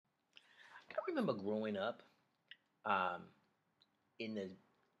remember growing up um, in the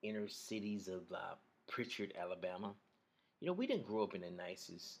inner cities of Pritchard, Alabama. We didn't grow up in the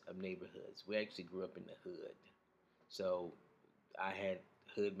nicest of neighborhoods. We actually grew up in the hood. So I had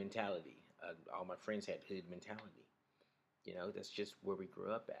hood mentality. All my friends had hood mentality. That's just where we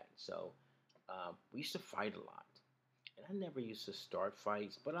grew up at. So we used to fight a lot. And I never used to start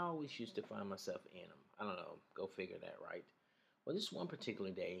fights, but I always used to find myself in them. I don't know. Go figure that, right? Well, this one particular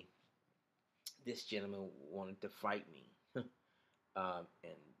day, this gentleman wanted to fight me.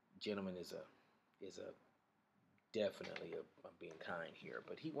 And gentleman is a definitely I'm being kind here,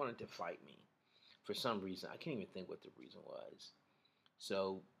 but he wanted to fight me for some reason. I can't even think what the reason was.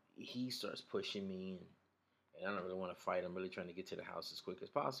 So he starts pushing me, and I don't really want to fight. I'm really trying to get to the house as quick as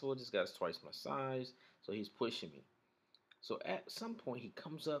possible. This guy's twice my size, so he's pushing me. So at some point, he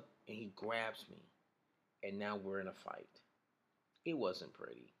comes up and he grabs me, and now we're in a fight. It wasn't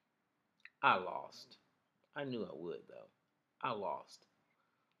pretty. I lost. I knew I would, though. I lost.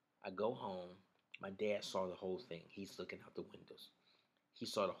 I go home. My dad saw the whole thing. He's looking out the windows. He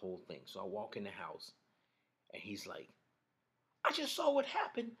saw the whole thing. So I walk in the house, and he's like, I just saw what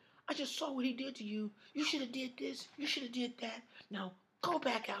happened. I just saw what he did to you. You should have did this. You should have did that. Now, go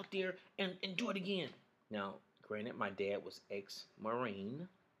back out there and do it again. Now, granted, my dad was ex-Marine.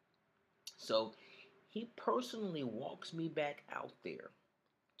 So he personally walks me back out there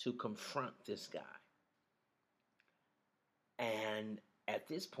to confront this guy. And at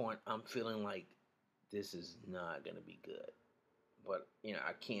this point, I'm feeling like this is not going to be good. But,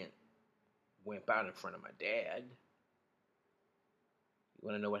 I can't wimp out in front of my dad. You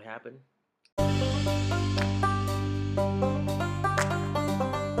want to know what happened?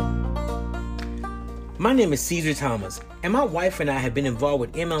 My name is Caesar Thomas, and my wife and I have been involved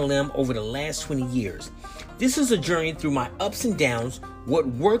with MLM over the last 20 years. This is a journey through my ups and downs, what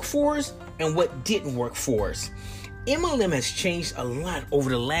worked for us and what didn't work for us. MLM has changed a lot over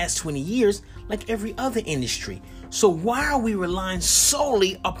the last 20 years, like every other industry. So why are we relying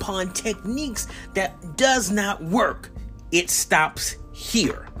solely upon techniques that does not work? It stops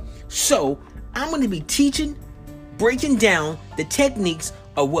here. So I'm going to be teaching, breaking down the techniques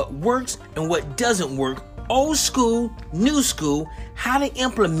of what works and what doesn't work, old school, new school, how to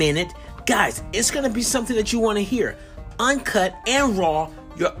implement it. Guys, it's going to be something that you want to hear. Uncut and raw.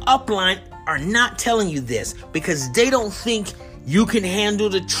 Your upline are not telling you this because they don't think you can handle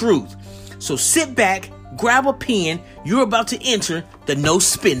the truth. So sit back, grab a pen. You're about to enter the no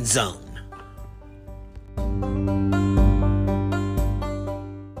spin zone.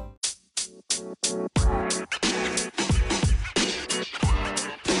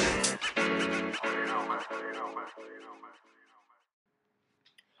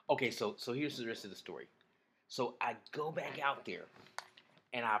 Okay, so here's the rest of the story. So I go back out there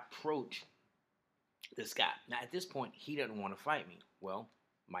and I approach this guy. Now at this point, he doesn't want to fight me. Well,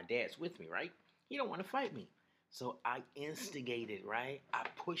 my dad's with me, right? He don't want to fight me. So I instigated, right? I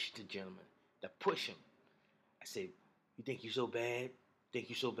pushed the gentleman to push him. I said, you think you're so bad? Think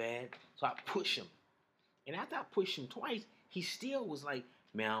you're so bad? So I push him. And after I pushed him twice, he still was like,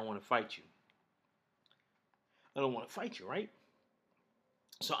 man, I don't want to fight you. I don't want to fight you, right?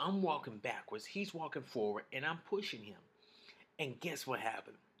 So I'm walking backwards. He's walking forward, and I'm pushing him. And guess what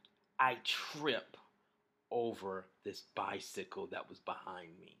happened? I trip over this bicycle that was behind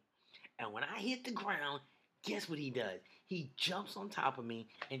me. And when I hit the ground, guess what he does? He jumps on top of me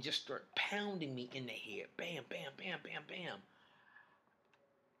and just starts pounding me in the head. Bam, bam, bam, bam, bam.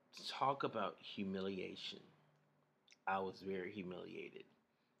 Talk about humiliation. I was very humiliated.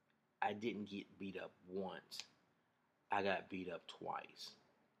 I didn't get beat up once. I got beat up twice.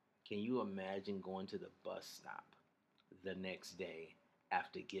 Can you imagine going to the bus stop the next day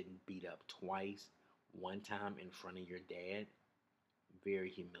after getting beat up twice, one time in front of your dad? Very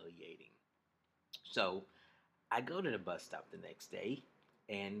humiliating. So I go to the bus stop the next day,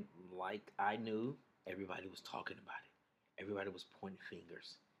 and like I knew, everybody was talking about it. Everybody was pointing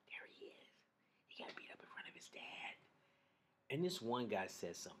fingers. There he is. He got beat up in front of his dad. And this one guy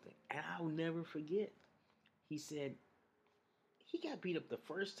said something, and I'll never forget. He said, he got beat up the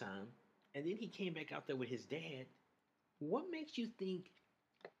first time, and then he came back out there with his dad. What makes you think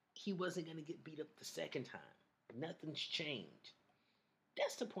he wasn't going to get beat up the second time? Nothing's changed.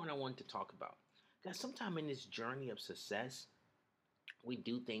 That's the point I wanted to talk about. Guys, sometime in this journey of success, we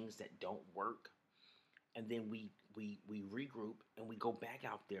do things that don't work, and then we regroup, and we go back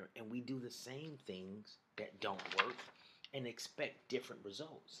out there, and we do the same things that don't work, and expect different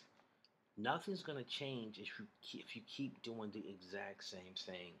results. Nothing's going to change if you keep doing the exact same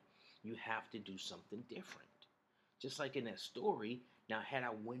thing. You have to do something different. Just like in that story, now had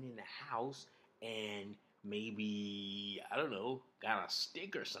I went in the house and maybe, I don't know, got a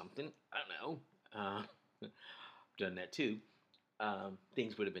stick or something. I don't know. Done that too.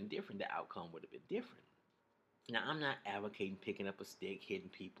 Things would have been different. The outcome would have been different. Now, I'm not advocating picking up a stick, hitting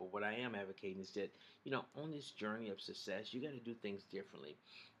people. What I am advocating is that, on this journey of success, you got to do things differently.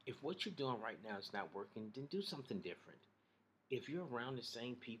 If what you're doing right now is not working, then do something different. If you're around the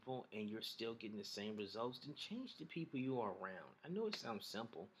same people and you're still getting the same results, then change the people you are around. I know it sounds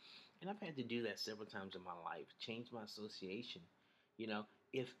simple, and I've had to do that several times in my life. Change my association. You know,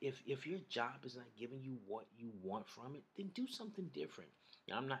 if your job is not giving you what you want from it, then do something different.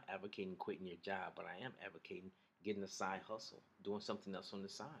 Now, I'm not advocating quitting your job, but I am advocating getting a side hustle, doing something else on the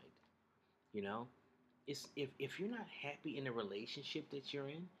side. You know, if you're not happy in the relationship that you're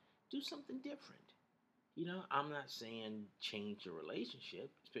in, do something different. I'm not saying change your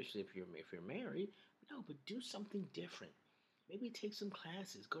relationship, especially if you're married. No, but do something different. Maybe take some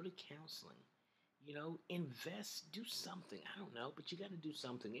classes, go to counseling. Invest, do something. I don't know, but you got to do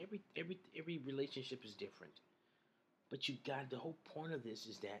something. Every relationship is different. But the whole point of this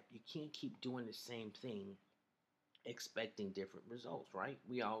is that you can't keep doing the same thing expecting different results, right?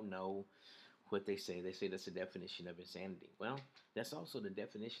 We all know what they say. They say that's the definition of insanity. Well, that's also the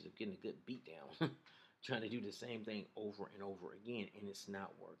definition of getting a good beat down. Trying to do the same thing over and over again, and it's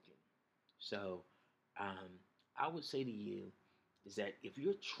not working. So, um, I would say to you is that if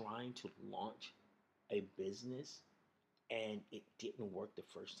you're trying to launch a business and it didn't work the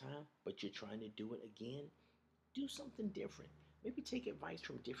first time, but you're trying to do it again, do something different. Maybe take advice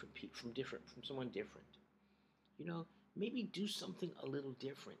from different people, from someone different. You know, maybe do something a little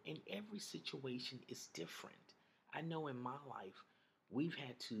different. And every situation is different. I know in my life, we've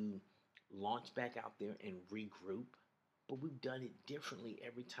had to launch back out there and regroup, but we've done it differently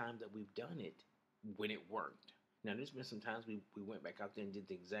every time that we've done it when it worked. Now, there's been some times we went back out there and did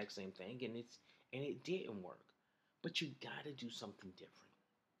the exact same thing, and it didn't work. But you gotta do something different.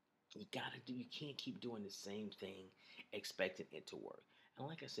 You can't keep doing the same thing expecting it to work. And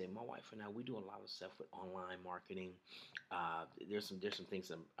like I said, my wife and I, we do a lot of stuff with online marketing. There's some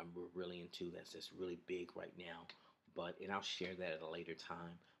things I'm really into that's really big right now. And I'll share that at a later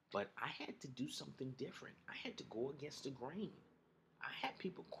time. But I had to do something different. I had to go against the grain. I had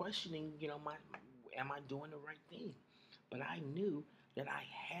people questioning, am I doing the right thing? But I knew that I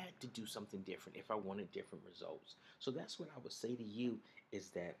had to do something different if I wanted different results. So that's what I would say to you is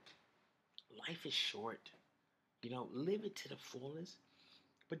that life is short. Live it to the fullest,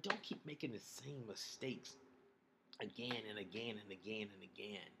 but don't keep making the same mistakes again and again and again and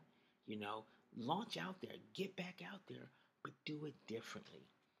again. You know, Launch out there, get back out there, but do it differently.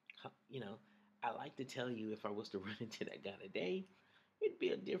 Huh, You know, I like to tell you if I was to run into that guy today, it'd be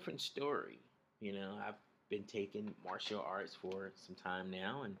a different story. I've been taking martial arts for some time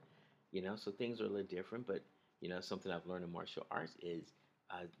now, and so things are a little different. But something I've learned in martial arts is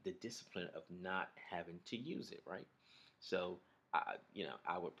the discipline of not having to use it, right? So,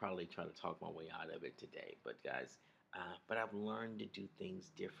 I would probably try to talk my way out of it today. But guys, but I've learned to do things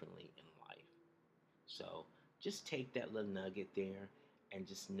differently in life. So just take that little nugget there and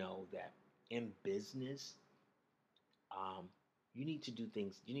just know that in business, um, you need to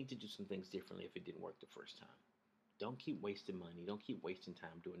do some things differently if it didn't work the first time. Don't keep wasting money. Don't keep wasting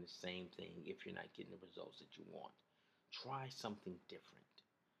time doing the same thing if you're not getting the results that you want. Try something different.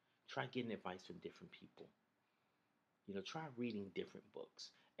 Try getting advice from different people. Try reading different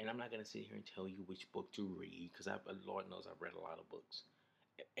books. And I'm not going to sit here and tell you which book to read because Lord knows I've read a lot of books.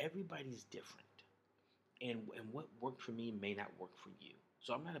 Everybody's different. And what worked for me may not work for you.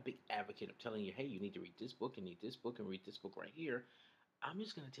 So I'm not a big advocate of telling you, hey, you need to read this book and read this book and read this book right here. I'm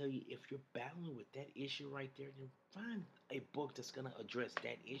just going to tell you if you're battling with that issue right there, then find a book that's going to address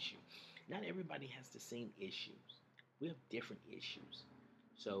that issue. Not everybody has the same issues. We have different issues.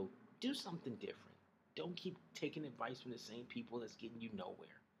 So do something different. Don't keep taking advice from the same people that's getting you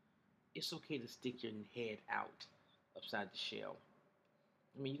nowhere. It's okay to stick your head out upside the shell.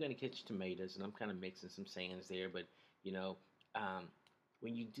 I mean, you're going to catch tomatoes, and I'm kind of mixing some sayings there, but you know, um,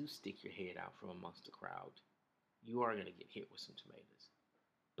 when you do stick your head out from amongst the crowd, you are going to get hit with some tomatoes,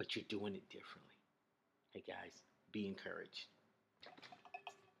 but you're doing it differently. Hey guys, be encouraged.